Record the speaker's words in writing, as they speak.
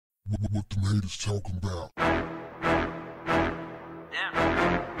what the haters talking about. Yeah.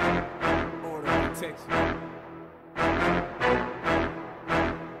 Order of protection.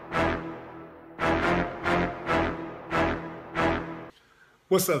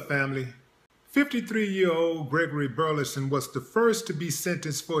 What's up, family? 53-year-old Gregory Burleson was the first to be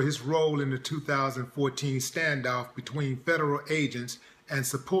sentenced for his role in the 2014 standoff between federal agents and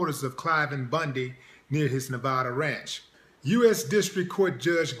supporters of Cliven Bundy near his Nevada ranch. U.S. District Court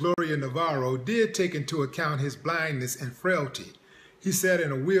Judge Gloria Navarro did take into account his blindness and frailty. He sat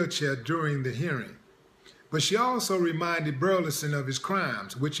in a wheelchair during the hearing. But she also reminded Burleson of his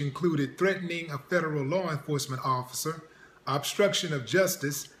crimes, which included threatening a federal law enforcement officer, obstruction of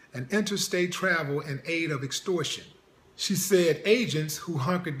justice, and interstate travel in aid of extortion. She said agents who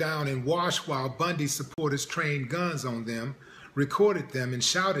hunkered down and watched while Bundy supporters trained guns on them, recorded them, and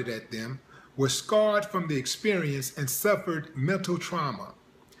shouted at them, were scarred from the experience and suffered mental trauma.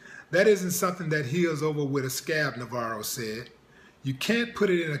 That isn't something that heals over with a scab, Navarro said. You can't put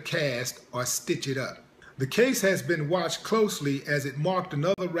it in a cast or stitch it up. The case has been watched closely as it marked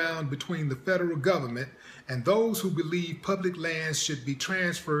another round between the federal government and those who believe public lands should be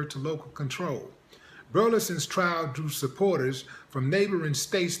transferred to local control. Burleson's trial drew supporters from neighboring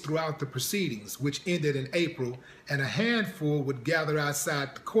states throughout the proceedings, which ended in April, and a handful would gather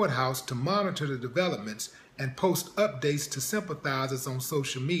outside the courthouse to monitor the developments and post updates to sympathizers on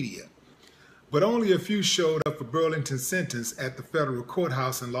social media. But only a few showed up for Burlington's sentence at the federal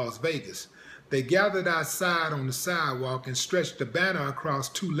courthouse in Las Vegas. They gathered outside on the sidewalk and stretched a banner across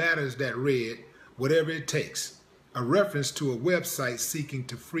two ladders that read, "Whatever it takes," a reference to a website seeking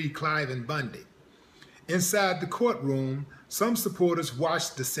to free Cliven Bundy. Inside the courtroom, some supporters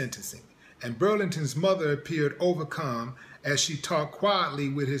watched the sentencing, and Burlington's mother appeared overcome as she talked quietly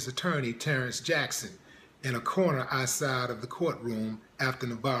with his attorney, Terrence Jackson, in a corner outside of the courtroom after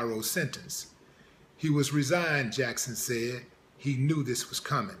Navarro's sentence. He was resigned, Jackson said. He knew this was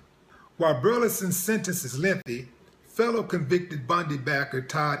coming. While Burleson's sentence is lengthy, fellow convicted Bundy backer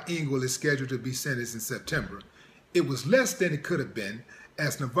Todd Engel is scheduled to be sentenced in September. It was less than it could have been,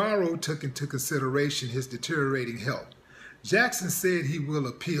 as Navarro took into consideration his deteriorating health. Jackson said he will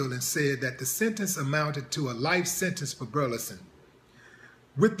appeal and said that the sentence amounted to a life sentence for Burleson.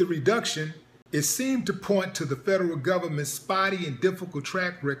 With the reduction, it seemed to point to the federal government's spotty and difficult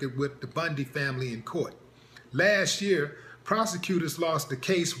track record with the Bundy family in court. Last year, prosecutors lost the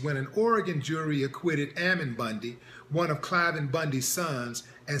case when an Oregon jury acquitted Ammon Bundy, one of Cliven Bundy's sons,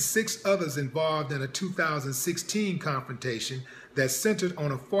 and 6 others involved in a 2016 confrontation that centered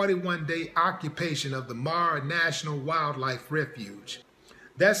on a 41-day occupation of the Mara National Wildlife Refuge.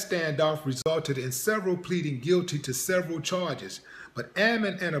 That standoff resulted in several pleading guilty to several charges, but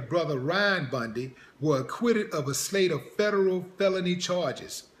Ammon and a brother, Ryan Bundy, were acquitted of a slate of federal felony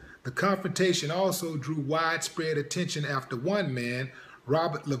charges. The confrontation also drew widespread attention after one man,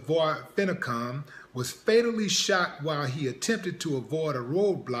 Robert LaVoy Finnecom, was fatally shot while he attempted to avoid a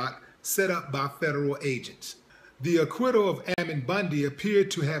roadblock set up by federal agents. The acquittal of Ammon Bundy appeared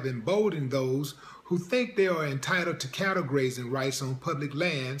to have emboldened those who think they are entitled to cattle grazing rights on public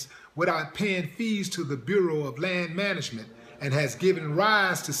lands without paying fees to the Bureau of Land Management, and has given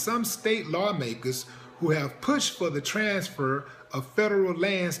rise to some state lawmakers who have pushed for the transfer of federal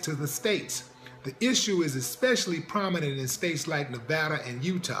lands to the states. The issue is especially prominent in states like Nevada and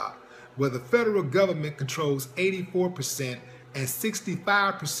Utah, where the federal government controls 84% and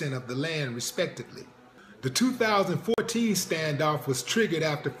 65% of the land, respectively. The 2014 standoff was triggered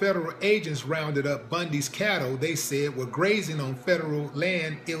after federal agents rounded up Bundy's cattle they said were grazing on federal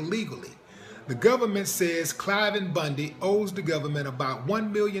land illegally. The government says Cliven Bundy owes the government about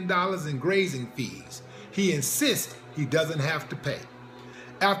 $1 million in grazing fees. He insists he doesn't have to pay.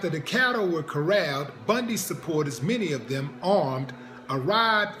 After the cattle were corralled, Bundy supporters, many of them armed,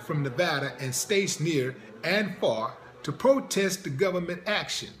 arrived from Nevada and states near and far to protest the government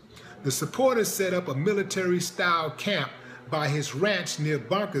action. The supporters set up a military-style camp by his ranch near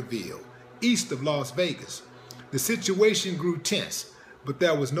Bunkerville, east of Las Vegas. The situation grew tense, but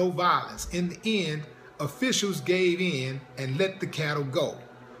there was no violence. In the end, officials gave in and let the cattle go.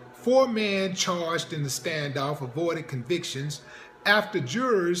 4 men charged in the standoff avoided convictions after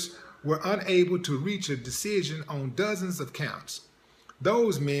jurors were unable to reach a decision on dozens of counts.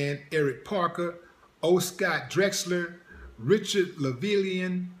 Those men, Eric Parker, O. Scott Drexler, Richard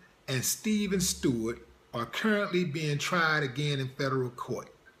Lavillian, and Stephen Stewart, are currently being tried again in federal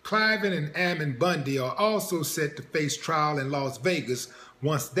court. Cliven and Ammon Bundy are also set to face trial in Las Vegas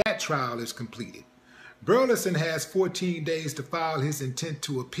once that trial is completed. Burleson has 14 days to file his intent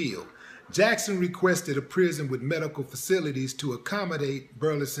to appeal. Jackson requested a prison with medical facilities to accommodate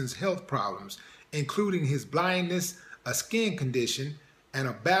Burleson's health problems, including his blindness, a skin condition, and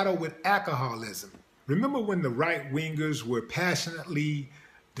a battle with alcoholism. Remember when the right-wingers were passionately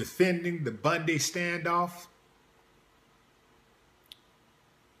defending the Bundy standoff?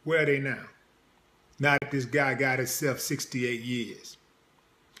 Where are they now? Now that this guy got himself 68 years.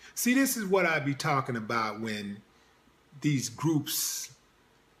 See, this is what I be talking about when these groups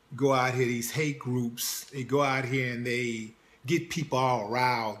go out here, these hate groups, they go out here and they get people all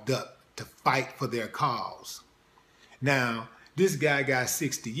riled up to fight for their cause. Now, this guy got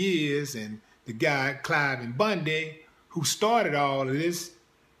 60 years, and the guy, Cliven Bundy, who started all of this,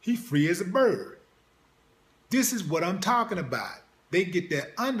 he free as a bird. This is what I'm talking about. They get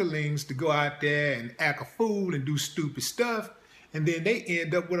their underlings to go out there and act a fool and do stupid stuff, and then they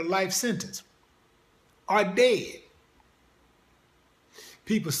end up with a life sentence or dead.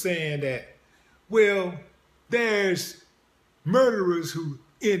 People saying that, well, there's murderers who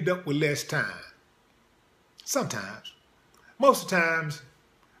end up with less time. Sometimes. Most of the times,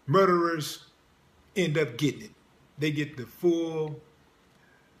 murderers end up getting it. They get the full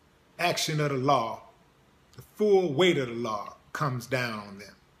action of the law. The full weight of the law comes down on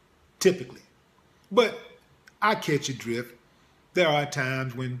them, typically. But I catch your drift. There are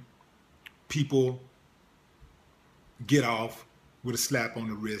times when people get off with a slap on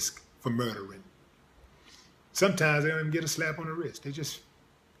the wrist for murdering. Sometimes they don't even get a slap on the wrist. They just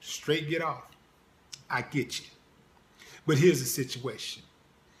straight get off. I get you. But here's the situation.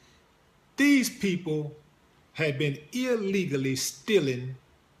 These people had been illegally stealing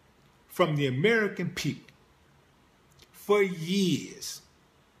from the American people for years.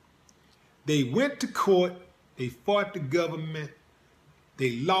 They went to court, they fought the government,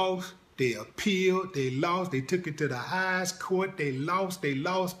 they lost, they appealed, they lost, they took it to the highest court, they lost, they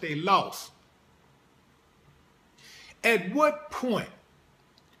lost, they lost. At what point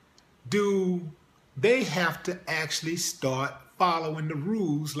do they have to actually start following the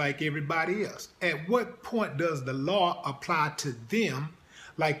rules like everybody else? At what point does the law apply to them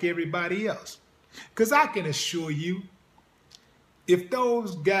like everybody else? Because I can assure you, if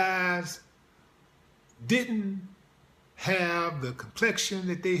those guys didn't have the complexion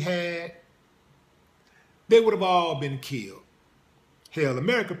that they had, they would have all been killed. Hell,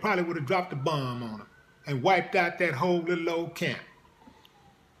 America probably would have dropped a bomb on them and wiped out that whole little old camp.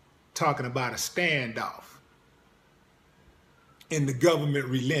 Talking about a standoff. And the government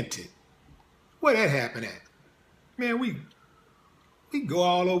relented. Where that happened at? Man, we go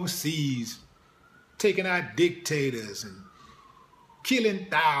all overseas, taking out dictators and killing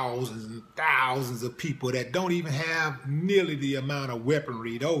thousands and thousands of people that don't even have nearly the amount of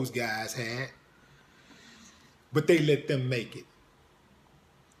weaponry those guys had. But they let them make it.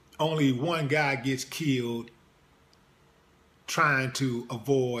 Only one guy gets killed trying to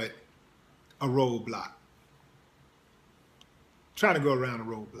avoid a roadblock. Trying to go around a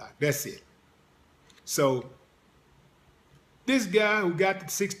roadblock. That's it. So this guy who got the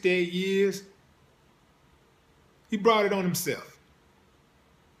 68 years, he brought it on himself.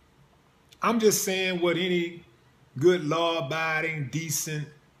 I'm just saying what any good law-abiding, decent,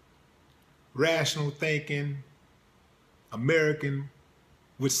 rational thinking American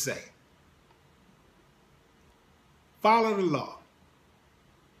would say. Follow the law.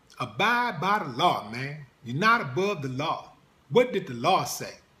 Abide by the law, man. You're not above the law. What did the law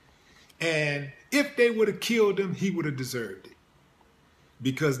say? And if they would have killed him, he would have deserved it.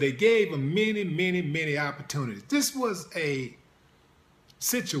 Because they gave him many, many, many opportunities. This was a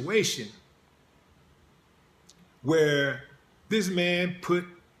situation where this man put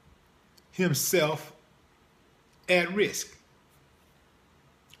himself at risk.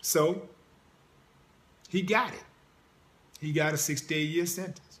 So he got it. He got a 68-year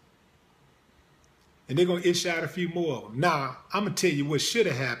sentence. And they're going to issue out a few more of them. Now, I'm going to tell you what should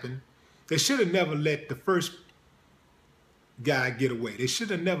have happened. They should have never let the first guy get away. They should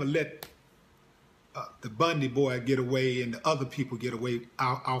have never let the Bundy boy get away and the other people get away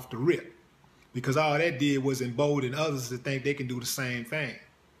off the rip. Because all that did was embolden others to think they can do the same thing.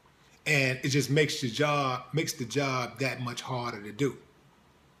 And it just makes the job that much harder to do.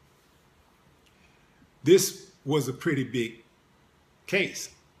 This was a pretty big case.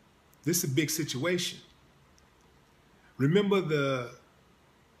 This is a big situation. Remember the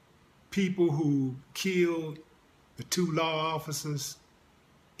people who killed the 2 law officers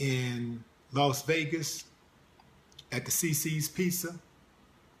in Las Vegas at the CC's Pizza?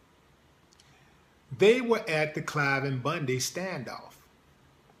 They were at the Cliven Bundy standoff.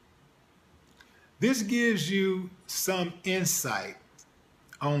 This gives you some insight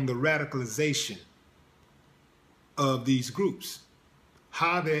on the radicalization of these groups,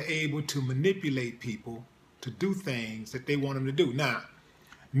 how they're able to manipulate people to do things that they want them to do. Now,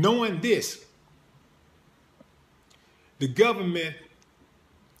 knowing this, the government,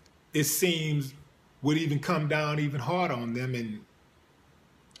 it seems, would even come down even harder on them. And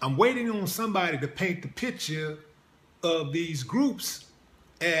I'm waiting on somebody to paint the picture of these groups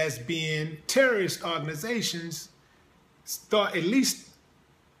as being terrorist organizations. Start, at least,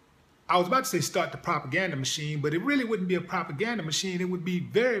 I was about to say start the propaganda machine, but it really wouldn't be a propaganda machine. It would be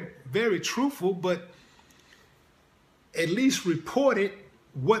very, very truthful, but at least report it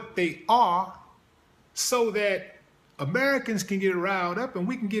what they are, so that Americans can get riled up and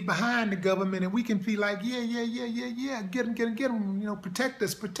we can get behind the government and we can be like, yeah, get them, you know, protect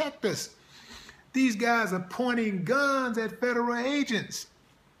us. These guys are pointing guns at federal agents,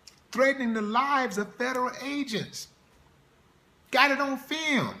 threatening the lives of federal agents. Got it on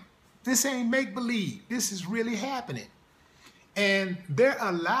film. This ain't make-believe. This is really happening. And they're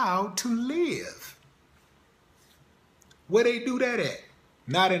allowed to live. Where they do that at?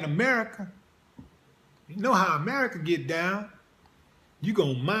 Not in America. You know how America get down. You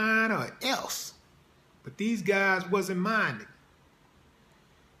gonna mind or else. But these guys wasn't minding.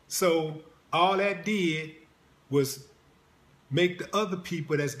 So all that did was make the other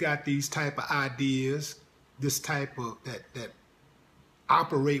people that's got these type of ideas, this type of, that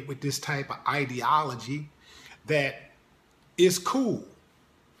operate with this type of ideology, that it's cool.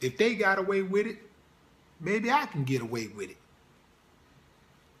 If they got away with it, maybe I can get away with it.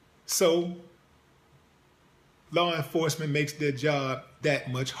 So law enforcement makes their job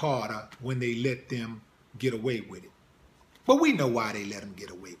that much harder when they let them get away with it. But we know why they let them get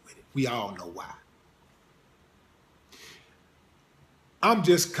away with it. We all know why. I'm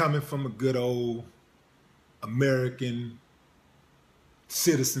just coming from a good old American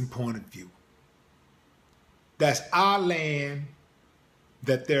citizen point of view. That's our land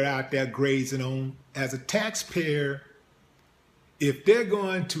that they're out there grazing on. As a taxpayer, if they're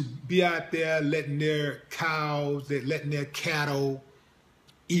going to be out there letting their cows, letting their cattle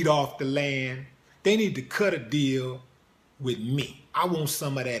eat off the land, they need to cut a deal with me. I want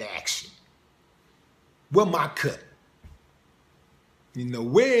some of that action. Where my cut? You know,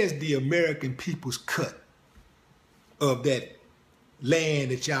 where's the American people's cut of that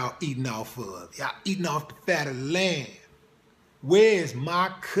land that y'all eating off of? Y'all eating off the fat of the land. Where's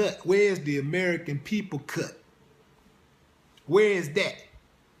my cut? Where's the American people cut? Where is that?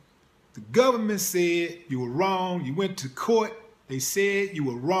 The government said you were wrong. You went to court. They said you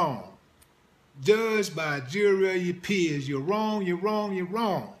were wrong. Judged by a jury of your peers. You're wrong, you're wrong, you're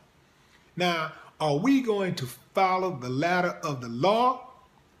wrong. Now, are we going to follow the letter of the law?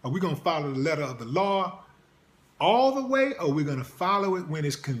 Are we going to follow the letter of the law all the way? Or are we going to follow it when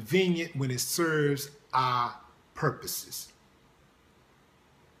it's convenient, when it serves our purposes?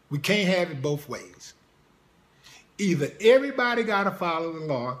 We can't have it both ways. Either everybody got to follow the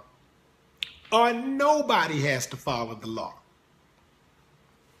law or nobody has to follow the law.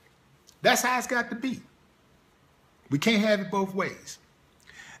 That's how it's got to be. We can't have it both ways.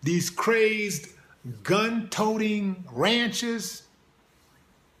 These crazed gun-toting ranchers,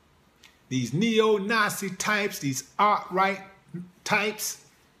 these neo-Nazi types, these alt-right types,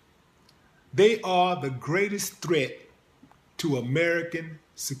 they are the greatest threat to American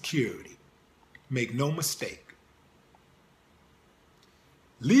security. Make no mistake.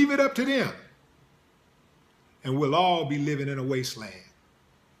 Leave it up to them, and we'll all be living in a wasteland.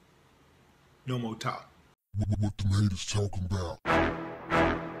 No more talk. What the haters talking about?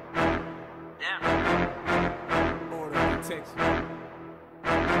 Order of protection.